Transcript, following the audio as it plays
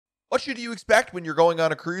What should you expect when you're going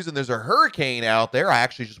on a cruise and there's a hurricane out there? I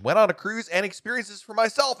actually just went on a cruise and experienced this for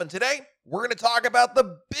myself. And today we're going to talk about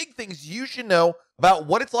the big things you should know about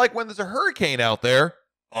what it's like when there's a hurricane out there.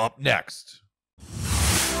 Up next.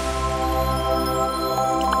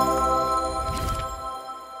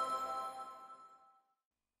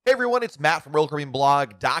 Hey everyone, it's Matt from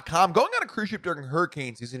RealCaribbeanBlog.com. Going on a cruise ship during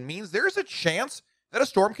hurricane season means there's a chance that a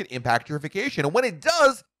storm can impact your vacation. And when it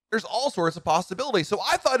does, there's all sorts of possibilities. So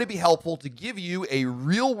I thought it'd be helpful to give you a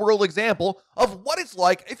real world example of what it's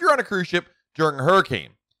like if you're on a cruise ship during a hurricane.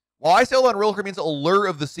 While I sailed on Royal Caribbean's Allure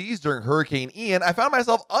of the Seas during Hurricane Ian, I found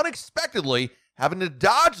myself unexpectedly having to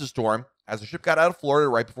dodge the storm as the ship got out of Florida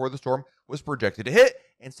right before the storm was projected to hit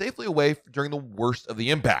and safely away during the worst of the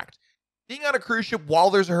impact. Being on a cruise ship while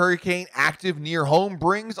there's a hurricane active near home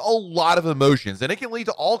brings a lot of emotions, and it can lead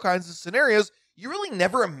to all kinds of scenarios you really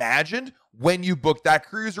never imagined when you booked that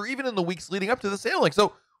cruise or even in the weeks leading up to the sailing.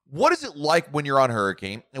 So what is it like when you're on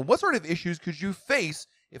hurricane, and what sort of issues could you face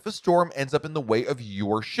if a storm ends up in the way of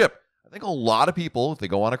your ship? I think a lot of people, if they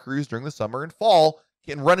go on a cruise during the summer and fall,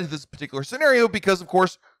 can run into this particular scenario because, of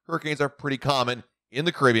course, hurricanes are pretty common in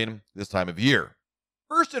the Caribbean this time of year.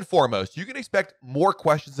 First and foremost, you can expect more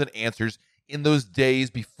questions than answers in those days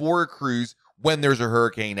before a cruise when there's a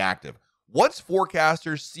hurricane active. Once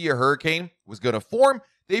forecasters see a hurricane was going to form,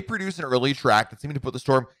 they produce an early track that seemed to put the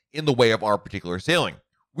storm in the way of our particular sailing.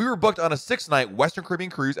 We were booked on a 6-night Western Caribbean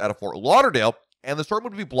cruise out of Fort Lauderdale, and the storm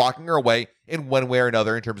would be blocking our way in one way or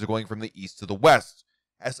another in terms of going from the east to the west.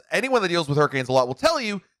 As anyone that deals with hurricanes a lot will tell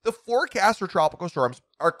you, the forecasts for tropical storms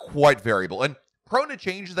are quite variable and prone to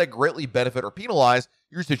changes that greatly benefit or penalize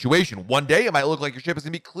your situation. One day, it might look like your ship is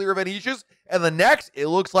going to be clear of any issues, and the next, it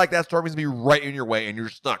looks like that storm is going to be right in your way and you're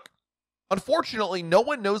stuck. Unfortunately, no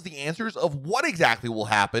one knows the answers of what exactly will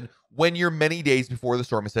happen when you're many days before the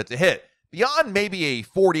storm is set to hit. Beyond maybe a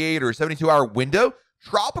 48 or 72-hour window,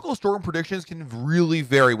 tropical storm predictions can really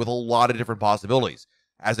vary with a lot of different possibilities.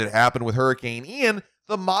 As it happened with Hurricane Ian,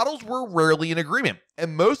 the models were rarely in agreement,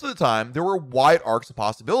 and most of the time, there were wide arcs of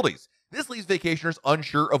possibilities. This leaves vacationers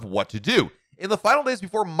unsure of what to do. In the final days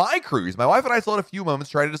before my cruise, my wife and I still had a few moments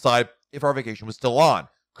trying to decide if our vacation was still on.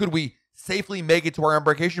 Could we safely make it to our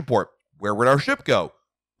embarkation port? Where would our ship go?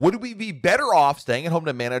 Would we be better off staying at home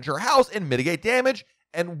to manage our house and mitigate damage?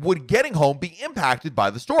 And would getting home be impacted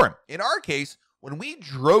by the storm? In our case, when we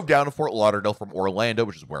drove down to Fort Lauderdale from Orlando,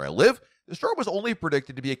 which is where I live, the storm was only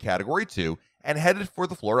predicted to be a Category 2 and headed for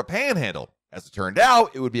the Florida Panhandle. As it turned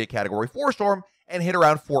out, it would be a Category 4 storm and hit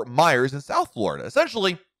around Fort Myers in South Florida.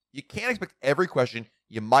 Essentially, you can't expect every question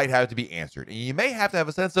you might have to be answered, and you may have to have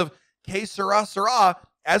a sense of que sera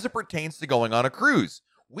as it pertains to going on a cruise.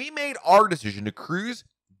 We made our decision to cruise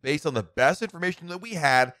based on the best information that we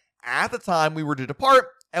had at the time we were to depart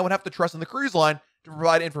and would have to trust in the cruise line to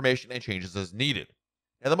provide information and changes as needed.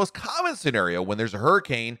 Now, the most common scenario when there's a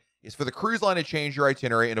hurricane is for the cruise line to change your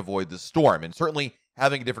itinerary and avoid the storm, and certainly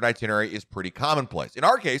having a different itinerary is pretty commonplace. In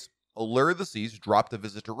our case, Allure of the Seas dropped a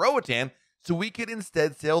visit to Roatan so we could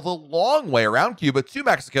instead sail the long way around Cuba to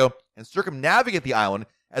Mexico and circumnavigate the island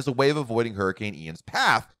as a way of avoiding Hurricane Ian's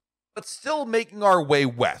path, but still making our way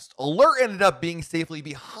west. Allure ended up being safely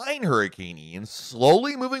behind Hurricane Ian,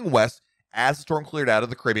 slowly moving west as the storm cleared out of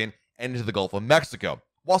the Caribbean and into the Gulf of Mexico.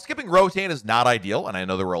 While skipping Roatan is not ideal, and I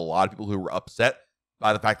know there were a lot of people who were upset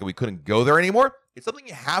by the fact that we couldn't go there anymore, it's something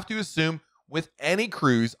you have to assume with any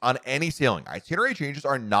cruise on any sailing. Itinerary changes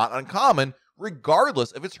are not uncommon,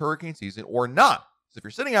 regardless if it's hurricane season or not. So if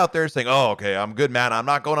you're sitting out there saying, oh, okay, I'm good, man, I'm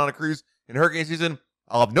not going on a cruise in hurricane season,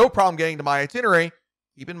 I'll have no problem getting to my itinerary,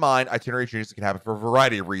 keep in mind, itinerary changes can happen for a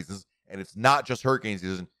variety of reasons, and it's not just hurricane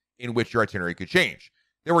season in which your itinerary could change.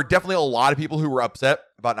 There were definitely a lot of people who were upset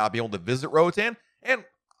about not being able to visit Roatan, and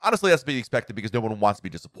honestly, that's to be expected because no one wants to be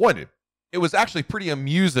disappointed. It was actually pretty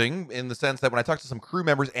amusing in the sense that when I talked to some crew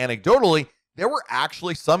members anecdotally, there were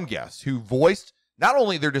actually some guests who voiced not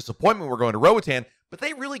only their disappointment we're going to Roatan, but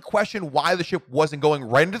they really questioned why the ship wasn't going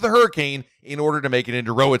right into the hurricane in order to make it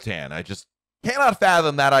into Roatan. I just cannot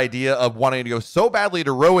fathom that idea of wanting to go so badly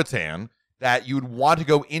to Roatan that you would want to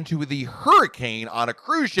go into the hurricane on a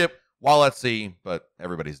cruise ship while at sea, but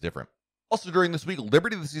everybody's different. Also during this week,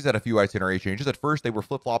 Liberty of the Seas had a few itinerary changes. At first, they were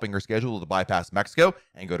flip-flopping her schedule to bypass Mexico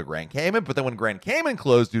and go to Grand Cayman, but then when Grand Cayman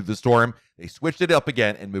closed due to the storm, they switched it up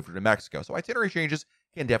again and moved her to Mexico. So itinerary changes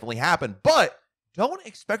can definitely happen, but don't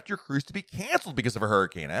expect your cruise to be canceled because of a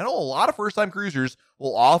hurricane. I know a lot of first-time cruisers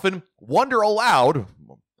will often wonder aloud,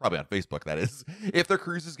 probably on Facebook that is, if their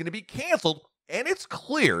cruise is going to be canceled, and it's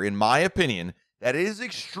clear, in my opinion, that it is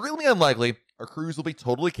extremely unlikely a cruise will be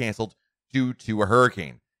totally canceled due to a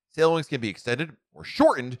hurricane. Sailings can be extended or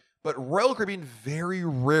shortened, but Royal Caribbean very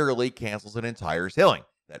rarely cancels an entire sailing.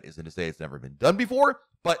 That isn't to say it's never been done before,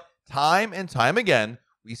 but time and time again,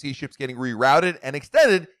 we see ships getting rerouted and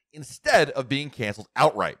extended instead of being canceled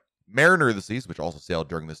outright. Mariner of the Seas, which also sailed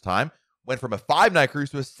during this time, went from a 5-night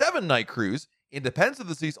cruise to a 7-night cruise. Independence of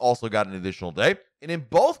the Seas also got an additional day, and in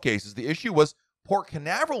both cases, the issue was Port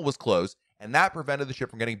Canaveral was closed, and that prevented the ship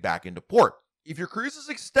from getting back into port. If your cruise is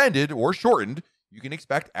extended or shortened, you can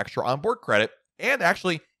expect extra onboard credit, and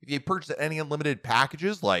actually, if you purchase any unlimited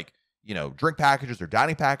packages like, drink packages or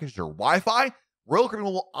dining packages or Wi-Fi, Royal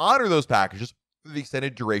Caribbean will honor those packages for the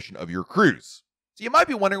extended duration of your cruise. So you might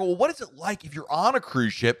be wondering, well, what is it like if you're on a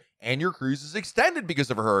cruise ship and your cruise is extended because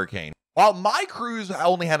of a hurricane? While my cruise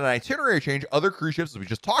only had an itinerary change, other cruise ships, as we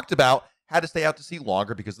just talked about, had to stay out to sea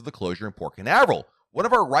longer because of the closure in Port Canaveral. One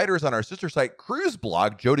of our writers on our sister site Cruise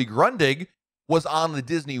Blog, Jody Grundig, was on the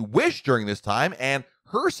Disney Wish during this time, and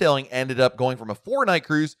her sailing ended up going from a 4-night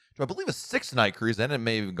cruise to, I believe, a 6-night cruise, and it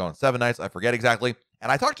may have even gone 7 nights, I forget exactly.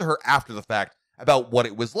 And I talked to her after the fact about what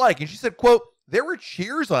it was like, and she said, quote, "There were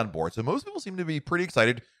cheers on board, so most people seemed to be pretty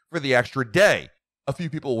excited for the extra day. A few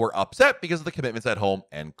people were upset because of the commitments at home,"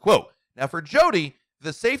 end quote. Now, for Jody,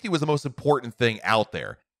 the safety was the most important thing out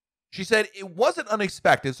there. She said, "It wasn't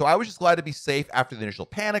unexpected, so I was just glad to be safe after the initial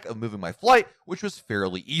panic of moving my flight, which was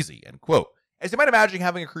fairly easy," end quote. As you might imagine,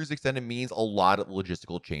 having a cruise extended means a lot of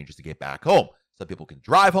logistical changes to get back home. Some people can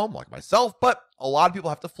drive home, like myself, but a lot of people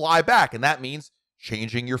have to fly back, and that means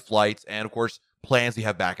changing your flights and, of course, plans you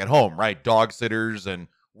have back at home, right? Dog sitters and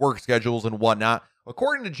work schedules and whatnot.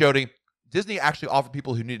 According to Jody, Disney actually offered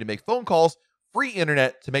people who needed to make phone calls free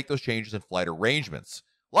internet to make those changes in flight arrangements.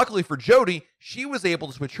 Luckily for Jody, she was able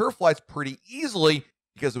to switch her flights pretty easily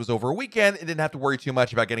because it was over a weekend and didn't have to worry too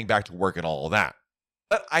much about getting back to work and all of that.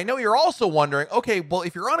 But I know you're also wondering, okay, well,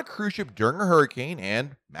 if you're on a cruise ship during a hurricane,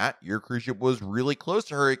 and Matt, your cruise ship was really close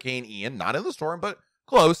to Hurricane Ian, not in the storm, but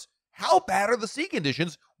close, how bad are the sea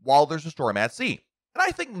conditions while there's a storm at sea? And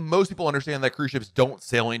I think most people understand that cruise ships don't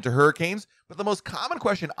sail into hurricanes, but the most common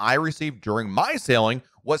question I received during my sailing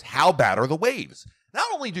was, how bad are the waves? Not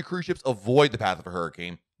only do cruise ships avoid the path of a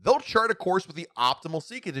hurricane, they'll chart a course with the optimal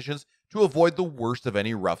sea conditions to avoid the worst of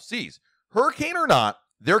any rough seas. Hurricane or not,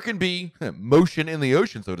 there can be motion in the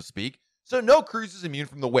ocean, so to speak, so no cruise is immune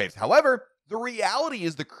from the waves. However, the reality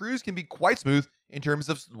is the cruise can be quite smooth in terms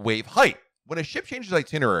of wave height. When a ship changes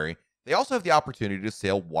itinerary, they also have the opportunity to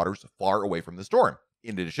sail waters far away from the storm.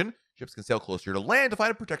 In addition, ships can sail closer to land to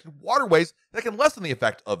find protected waterways that can lessen the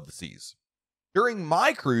effect of the seas. During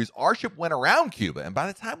my cruise, our ship went around Cuba, and by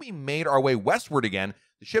the time we made our way westward again,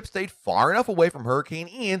 the ship stayed far enough away from Hurricane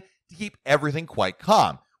Ian to keep everything quite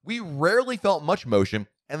calm. We rarely felt much motion,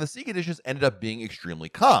 and the sea conditions ended up being extremely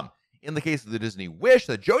calm. In the case of the Disney Wish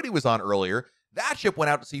that Jody was on earlier, that ship went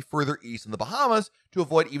out to sea further east in the Bahamas to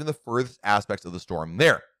avoid even the furthest aspects of the storm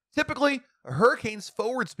there. Typically, a hurricane's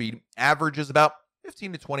forward speed averages about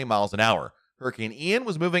 15 to 20 miles an hour. Hurricane Ian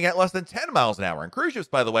was moving at less than 10 miles an hour, and cruise ships,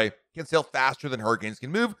 by the way, can sail faster than hurricanes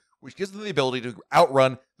can move, which gives them the ability to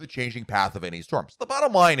outrun the changing path of any storm. So the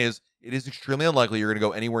bottom line is, it is extremely unlikely you're going to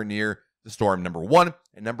go anywhere near the storm, number one.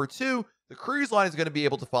 And number two, the cruise line is going to be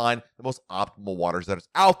able to find the most optimal waters that is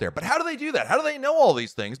out there. But how do they do that? How do they know all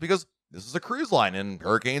these things? Because this is a cruise line, and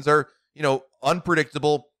hurricanes are,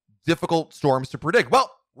 unpredictable, difficult storms to predict.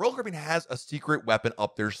 Well, Royal Caribbean has a secret weapon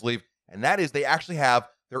up their sleeve, and that is they actually have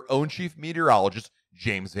their own chief meteorologist,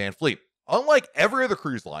 James Van Fleet. Unlike every other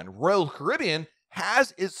cruise line, Royal Caribbean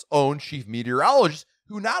has its own chief meteorologist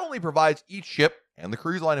who not only provides each ship and the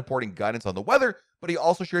cruise line important guidance on the weather, but he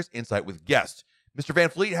also shares insight with guests. Mr. Van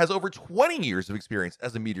Fleet has over 20 years of experience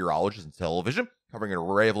as a meteorologist in television, covering an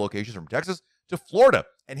array of locations from Texas to Florida,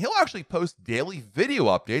 and he'll actually post daily video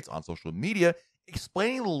updates on social media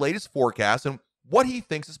explaining the latest forecasts and what he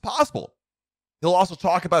thinks is possible. He'll also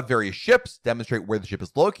talk about various ships, demonstrate where the ship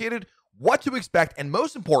is located, what to expect, and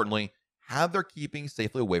most importantly, how they're keeping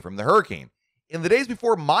safely away from the hurricane. In the days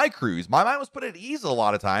before my cruise, my mind was put at ease a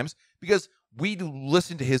lot of times because we'd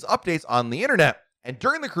listen to his updates on the internet, and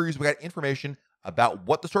during the cruise, we got information about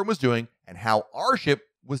what the storm was doing and how our ship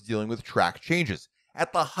was dealing with track changes.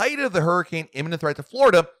 At the height of the hurricane imminent threat to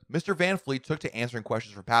Florida, Mr. Van Fleet took to answering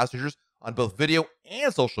questions from passengers on both video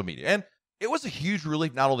and social media, and it was a huge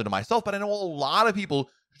relief not only to myself, but I know a lot of people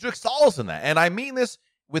who took solace in that. And I mean this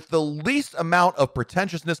with the least amount of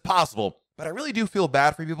pretentiousness possible, but I really do feel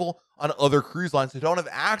bad for people on other cruise lines who don't have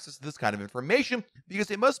access to this kind of information, because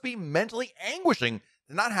it must be mentally anguishing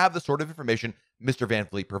to not have the sort of information Mr. Van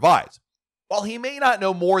Fleet provides. While he may not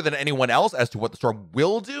know more than anyone else as to what the storm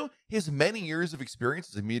will do, his many years of experience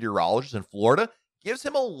as a meteorologist in Florida gives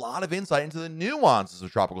him a lot of insight into the nuances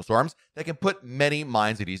of tropical storms that can put many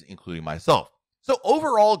minds at ease, including myself. So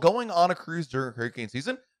overall, going on a cruise during hurricane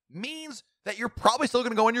season means that you're probably still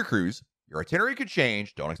going to go on your cruise. Your itinerary could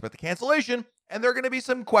change. Don't expect the cancellation. And there are going to be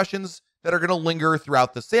some questions that are going to linger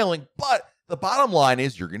throughout the sailing. But the bottom line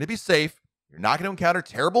is you're going to be safe. You're not going to encounter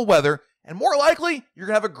terrible weather. And more likely, you're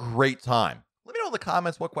going to have a great time. Let me know in the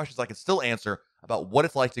comments what questions I can still answer about what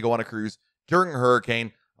it's like to go on a cruise during a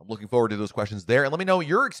hurricane. I'm looking forward to those questions there. And let me know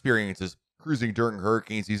your experiences cruising during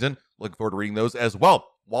hurricane season. Looking forward to reading those as well.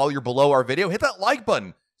 While you're below our video, hit that like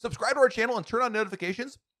button, subscribe to our channel, and turn on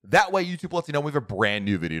notifications. That way, YouTube lets you know we have a brand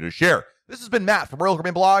new video to share. This has been Matt from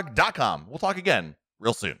RoyalCaribbeanBlog.com. We'll talk again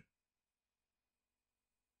real soon.